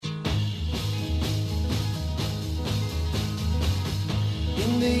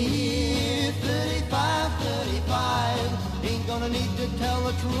the year 35, ain't gonna need to tell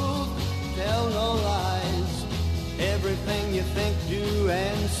the truth, tell no lies. Everything you think, do,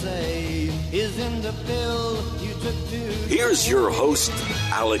 and say is in the pill you took to. Here's your host,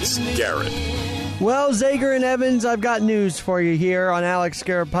 Alex Garrett. Well, Zager and Evans, I've got news for you here on Alex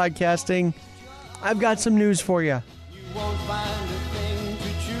Garrett Podcasting. I've got some news for you. You won't find a thing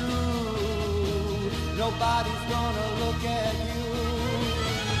to chew. Nobody's gonna look at you.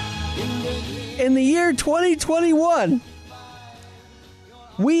 In the year 2021,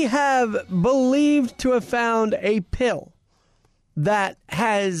 we have believed to have found a pill that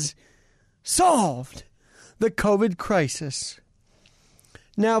has solved the COVID crisis.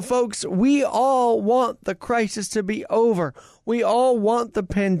 Now, folks, we all want the crisis to be over. We all want the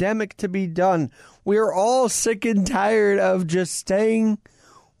pandemic to be done. We are all sick and tired of just staying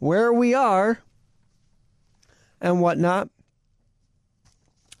where we are and whatnot,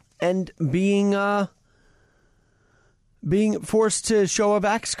 and being forced to show a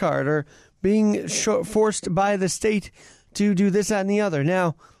vax card, or being forced by the state to do this, that, and the other.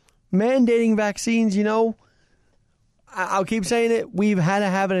 Now, mandating vaccines, I'll keep saying it. We've had to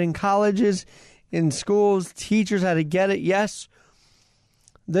have it in colleges, in schools. Teachers had to get it. Yes.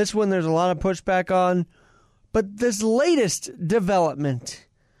 This one there's a lot of pushback on. But this latest development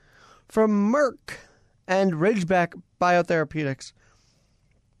from Merck and Ridgeback Biotherapeutics,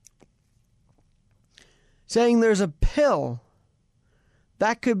 saying there's a pill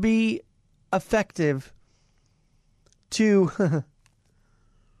that could be effective to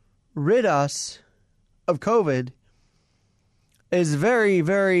rid us of COVID, is very,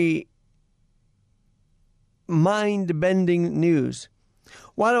 very mind-bending news.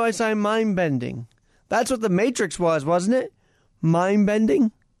 Why do I say mind-bending? That's what the Matrix was, wasn't it?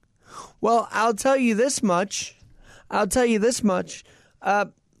 Mind-bending? Well, I'll tell you this much.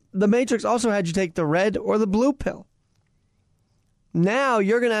 The Matrix also had you take the red or the blue pill. Now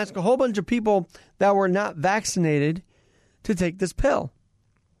you're going to ask a whole bunch of people that were not vaccinated to take this pill.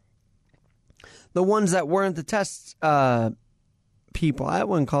 The ones that weren't the test people. I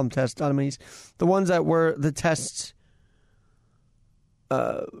wouldn't call them test dummies. The ones that were the test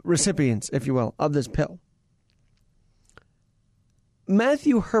recipients, if you will, of this pill.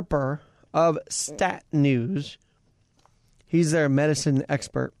 Matthew Herper of Stat News, he's their medicine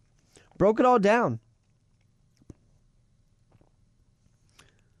expert, broke it all down.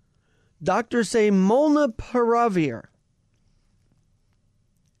 Doctors say Molnupiravir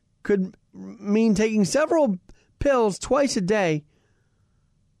could mean taking several pills twice a day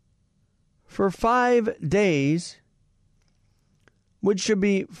for 5 days, which should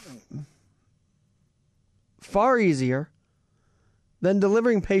be far easier than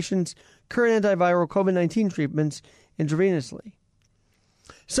delivering patients current antiviral COVID-19 treatments intravenously.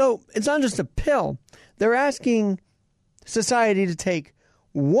 So it's not just a pill. They're asking society to take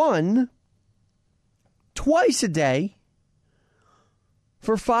one twice a day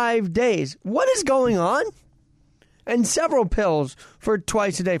for 5 days. What is going on? And several pills for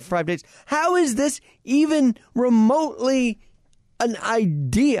twice a day for 5 days. How is this even remotely an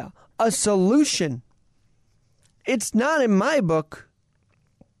idea, a solution? It's not in my book,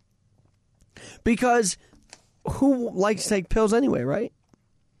 because who likes to take pills anyway, right?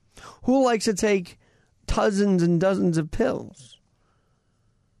 Who likes to take dozens and dozens of pills?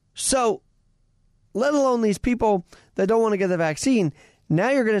 So, let alone these people that don't want to get the vaccine, now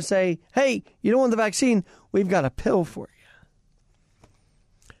you're going to say, hey, you don't want the vaccine, we've got a pill for you.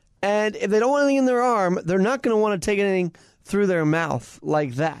 And if they don't want anything in their arm, they're not going to want to take anything through their mouth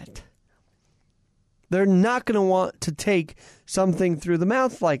like that. They're not going to want to take something through the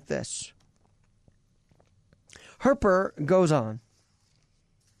mouth like this. Herper goes on.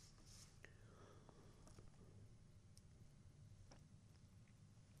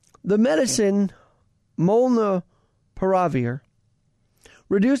 The medicine Molnupiravir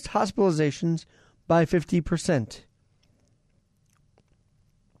reduced hospitalizations by 50%.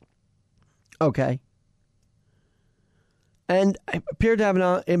 Okay. And appeared to have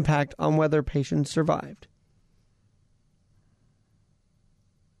an impact on whether patients survived.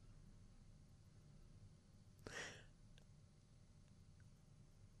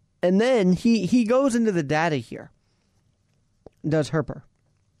 And then he goes into the data here, does Herper.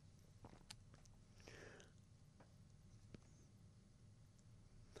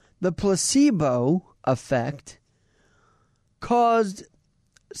 The placebo effect caused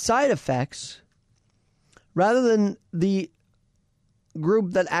side effects rather than the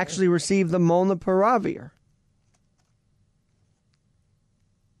group that actually received the Molnupiravir.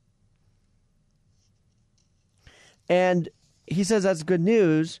 And he says that's good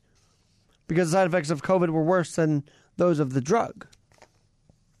news because the side effects of COVID were worse than those of the drug.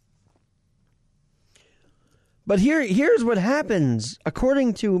 But here's what happens,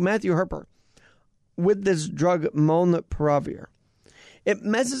 according to Matthew Herper, with this drug Molnupiravir. It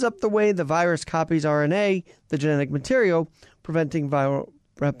messes up the way the virus copies RNA, the genetic material, preventing viral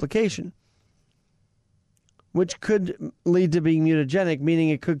replication, which could lead to being mutagenic, meaning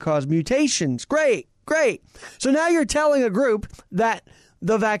it could cause mutations. Great. So now you're telling a group that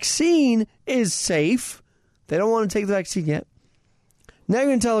the vaccine is safe. They don't want to take the vaccine yet. Now you're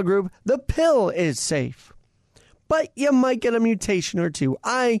going to tell a group the pill is safe. But you might get a mutation or two.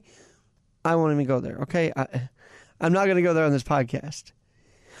 I won't even go there, okay? I'm not going to go there on this podcast.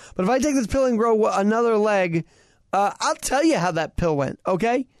 But if I take this pill and grow another leg, I'll tell you how that pill went,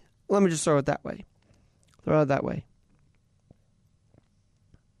 okay? Let me just throw it that way.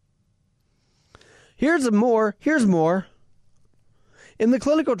 Here's more. In the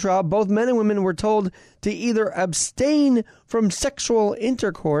clinical trial, both men and women were told to either abstain from sexual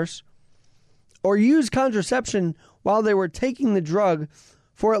intercourse or use contraception while they were taking the drug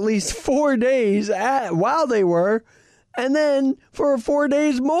for at least 4 days while they were, and then for 4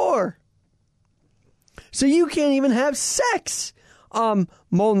 days more. So you can't even have sex on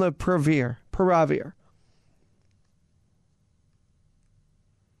Molnupiravir.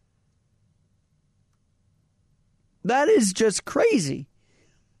 That is just crazy.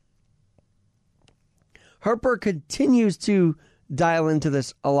 Herper continues to dial into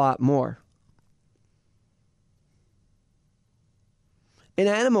this a lot more. In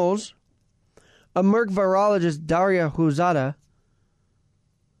animals, a Merck virologist, Daria Huzada,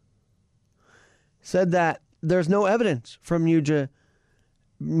 said that there's no evidence for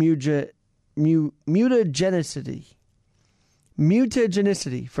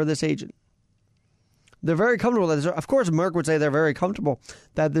mutagenicity for this agent. They're very comfortable that of course, Merck would say they're very comfortable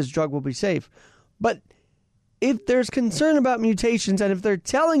that this drug will be safe. But if there's concern about mutations and if they're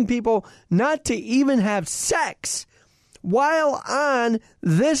telling people not to even have sex while on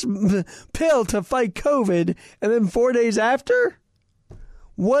this pill to fight COVID and then 4 days after,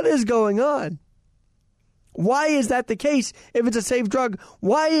 what is going on? Why is that the case? If it's a safe drug,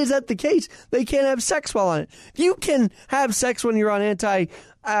 why is that the case? They can't have sex while on it. You can have sex when you're on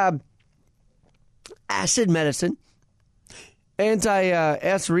acid medicine,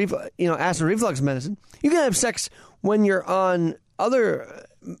 acid reflux medicine. You can have sex when you're on other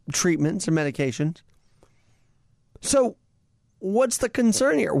treatments and medications. So what's the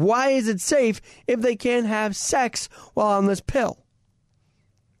concern here? Why is it safe if they can't have sex while on this pill?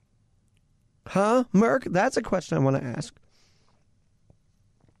 Huh, Merck? That's a question I want to ask.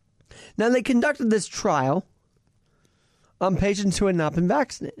 Now, they conducted this trial on patients who had not been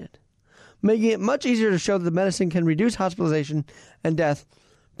vaccinated, making it much easier to show that the medicine can reduce hospitalization and death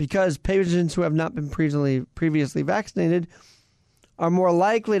because patients who have not been previously vaccinated are more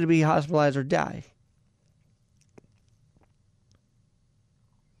likely to be hospitalized or die.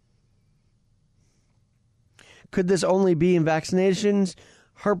 Could this only be in vaccinations?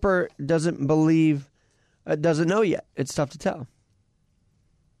 Herper doesn't know yet. It's tough to tell.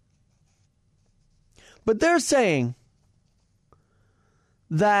 But they're saying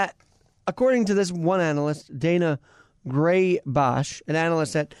that, according to this one analyst, Dana Gray-Bosch, an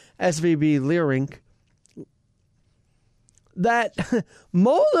analyst at SVB Leerink, that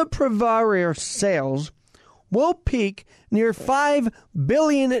Molnupiravir sales will peak near $5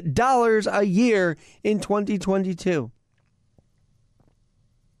 billion a year in 2022.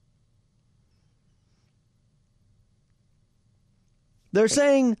 They're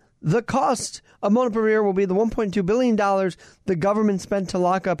saying the cost of Molnupiravir will be the $1.2 billion the government spent to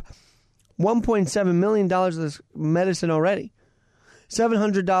lock up $1.7 million of this medicine already.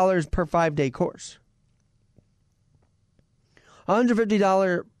 $700 per 5-day course.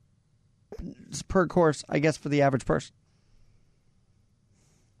 $150 per course, I guess, for the average person.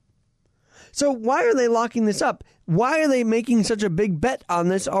 So why are they locking this up? Why are they making such a big bet on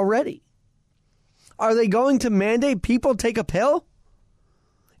this already? Are they going to mandate people take a pill?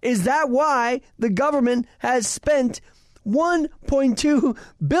 Is that why the government has spent $1.2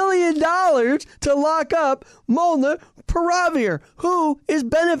 billion to lock up Molnupiravir? Who is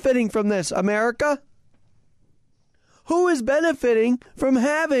benefiting from this, America? Who is benefiting from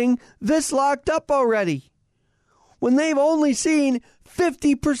having this locked up already when they've only seen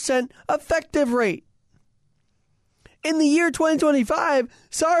 50% effective rate? In the year 2025,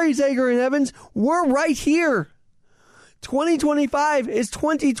 sorry, Zager and Evans, we're right here. 2025 is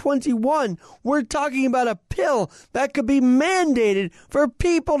 2021. We're talking about a pill that could be mandated for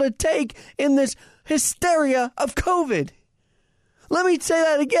people to take in this hysteria of COVID. Let me say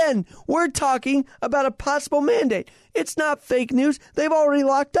that again. We're talking about a possible mandate. It's not fake news. They've already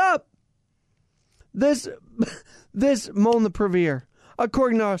locked up this Molnupiravir,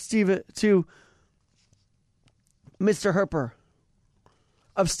 according to Mr. Herper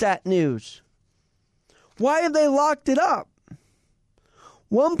of Stat News. Why have they locked it up?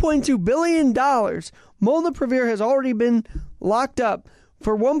 $1.2 billion. Molnupiravir has already been locked up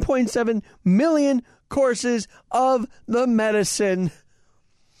for 1.7 million courses of the medicine.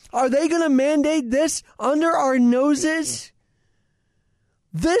 Are they going to mandate this under our noses?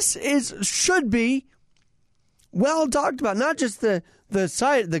 This should be well talked about. Not just the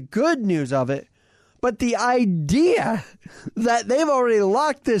good news of it, but the idea that they've already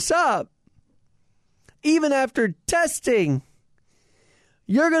locked this up, even after testing.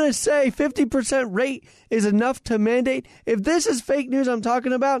 You're going to say 50% rate is enough to mandate? If this is fake news I'm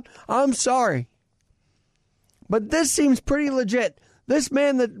talking about, I'm sorry. But this seems pretty legit. This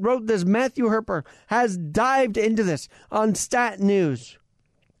man that wrote this, Matthew Herper, has dived into this on Stat News.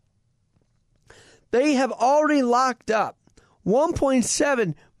 They have already locked up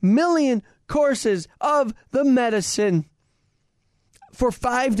 1.7 million courses of the medicine for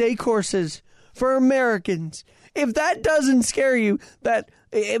 5-day courses for Americans. If that doesn't scare you,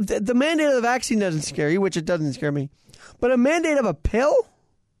 if the mandate of the vaccine doesn't scare you, which it doesn't scare me, but a mandate of a pill?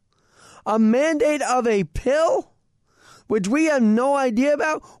 A mandate of a pill, which we have no idea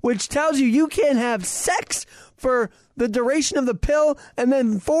about, which tells you can't have sex for the duration of the pill, and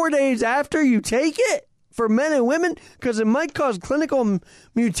then 4 days after you take it for men and women because it might cause clinical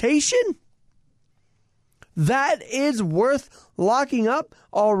mutation? That is worth locking up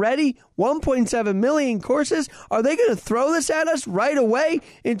already. 1.7 million courses. Are they going to throw this at us right away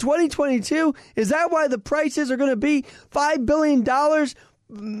in 2022? Is that why the prices are going to be $5 billion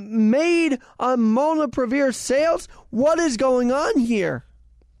made on Molnupiravir sales? What is going on here?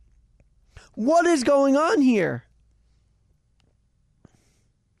 What is going on here?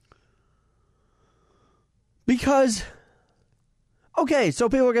 Because, okay, so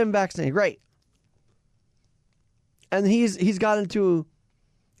people are getting vaccinated. Great. And he's got into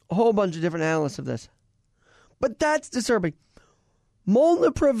a whole bunch of different analysts of this. But that's disturbing.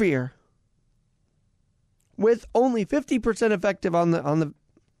 Molnupiravir, with only 50% effective on the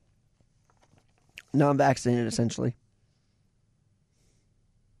non-vaccinated, essentially,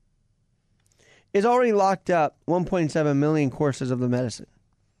 is already locked up 1.7 million courses of the medicine.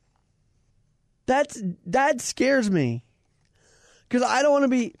 That scares me. Because I don't want to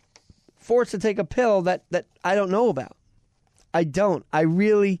be forced to take a pill that I don't know about. I don't. I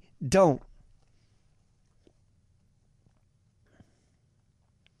really don't.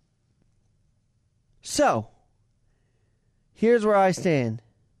 So, here's where I stand.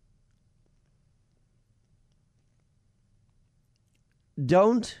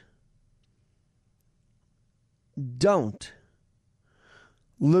 Don't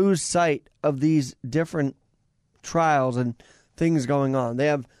lose sight of these different trials and things going on. They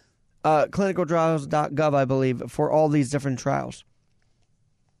have clinicaltrials.gov, I believe, for all these different trials.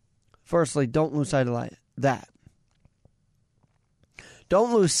 Firstly, don't lose sight of that.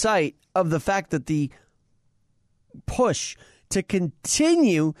 Don't lose sight of the fact that the push to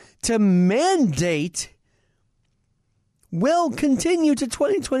continue to mandate will continue to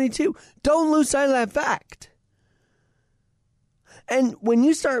 2022. Don't lose sight of that fact. And when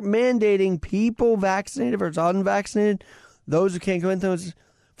you start mandating people vaccinated versus unvaccinated, those who can't go into those,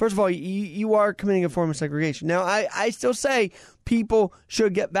 first of all, you are committing a form of segregation. Now, I still say people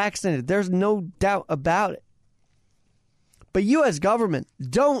should get vaccinated. There's no doubt about it. But U.S. government,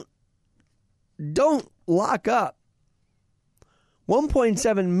 don't lock up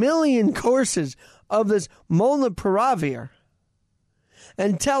 1.7 million courses of this Molnupiravir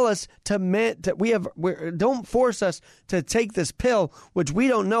and tell us don't force us to take this pill, which we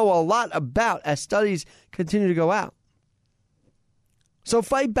don't know a lot about as studies continue to go out. So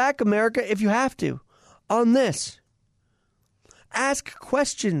fight back, America, if you have to, on this. Ask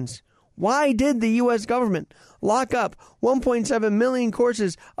questions. Why did the U.S. government lock up 1.7 million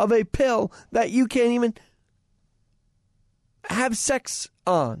courses of a pill that you can't even have sex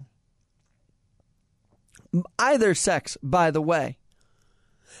on? Either sex, by the way.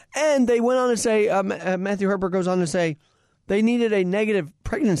 And they went on to say, Matthew Herper goes on to say, they needed a negative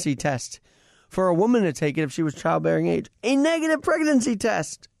pregnancy test for a woman to take it if she was childbearing age. A negative pregnancy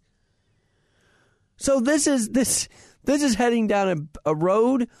test. So this is heading down a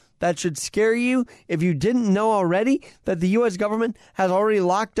road that should scare you if you didn't know already that the U.S. government has already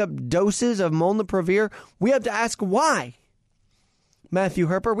locked up doses of Molnupiravir. We have to ask why, Matthew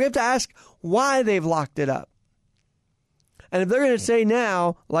Herper. We have to ask why they've locked it up. And if they're going to say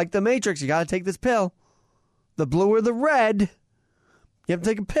now, like the Matrix, you got to take this pill, the blue or the red, you have to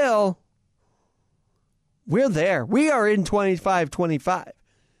take a pill. We're there. We are in 25.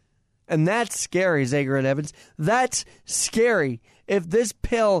 And that's scary, Zager and Evans. That's scary. If this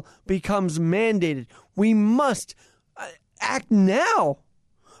pill becomes mandated, we must act now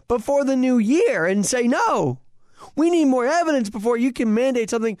before the new year and say no. We need more evidence before you can mandate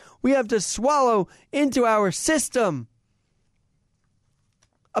something we have to swallow into our system.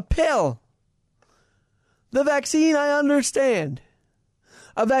 A pill. The vaccine, I understand.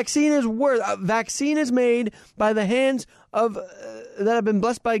 A vaccine is made by the hands of that have been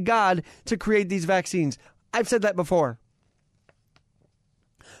blessed by God to create these vaccines. I've said that before.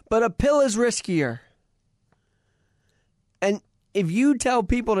 But a pill is riskier. And if you tell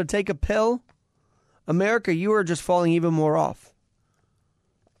people to take a pill, America, you are just falling even more off.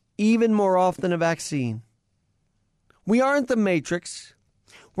 Even more off than a vaccine. We aren't the Matrix.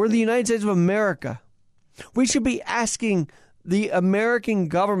 We're the United States of America. We should be asking the American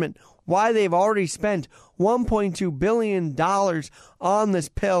government why they've already spent $1.2 billion on this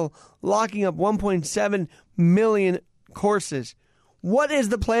pill, locking up 1.7 million courses. What is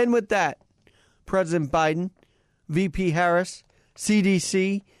the plan with that? President Biden, VP Harris,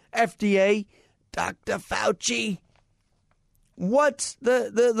 CDC, FDA, Dr. Fauci. What's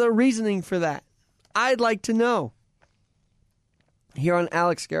the reasoning for that? I'd like to know. Here on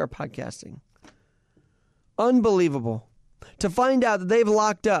Alex Garrett Podcasting. Unbelievable. To find out that they've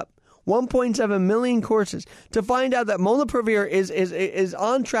locked up 1.7 million courses. To find out that Molnupiravir is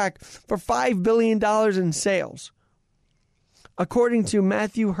on track for $5 billion in sales. According to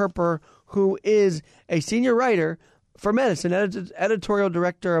Matthew Herper, who is a senior writer for Medicine, editorial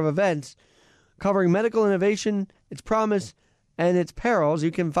director of events, covering medical innovation, its promise, and its perils.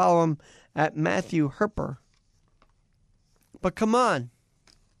 You can follow him at Matthew Herper. But come on,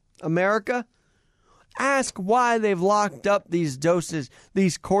 America, ask why they've locked up these doses,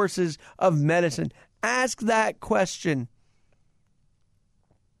 these courses of medicine. Ask that question.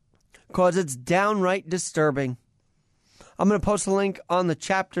 Because it's downright disturbing. I'm going to post a link on the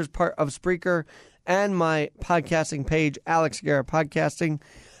chapters part of Spreaker and my podcasting page, Alex Garrett Podcasting.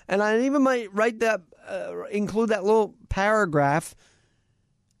 And I even might include that little paragraph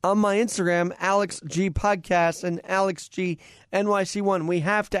on my Instagram, Alex G Podcast and Alex G NYC1. We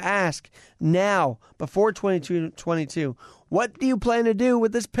have to ask now, before 2022, what do you plan to do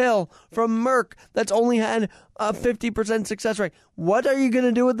with this pill from Merck that's only had a 50% success rate? What are you going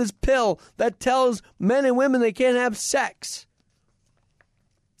to do with this pill that tells men and women they can't have sex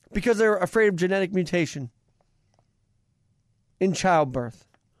because they're afraid of genetic mutation in childbirth?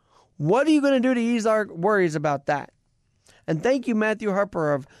 What are you going to do to ease our worries about that? And thank you, Matthew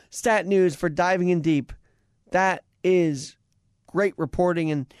Herper of Stat News, for diving in deep. That is great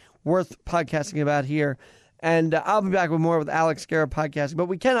reporting and worth podcasting about here. And I'll be back with more with Alex Garrett Podcasting. But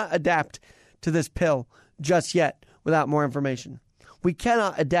we cannot adapt to this pill just yet without more information. We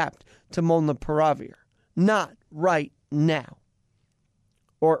cannot adapt to Molnupiravir. Not right now.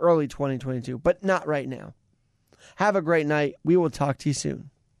 Or early 2022, but not right now. Have a great night. We will talk to you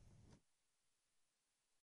soon.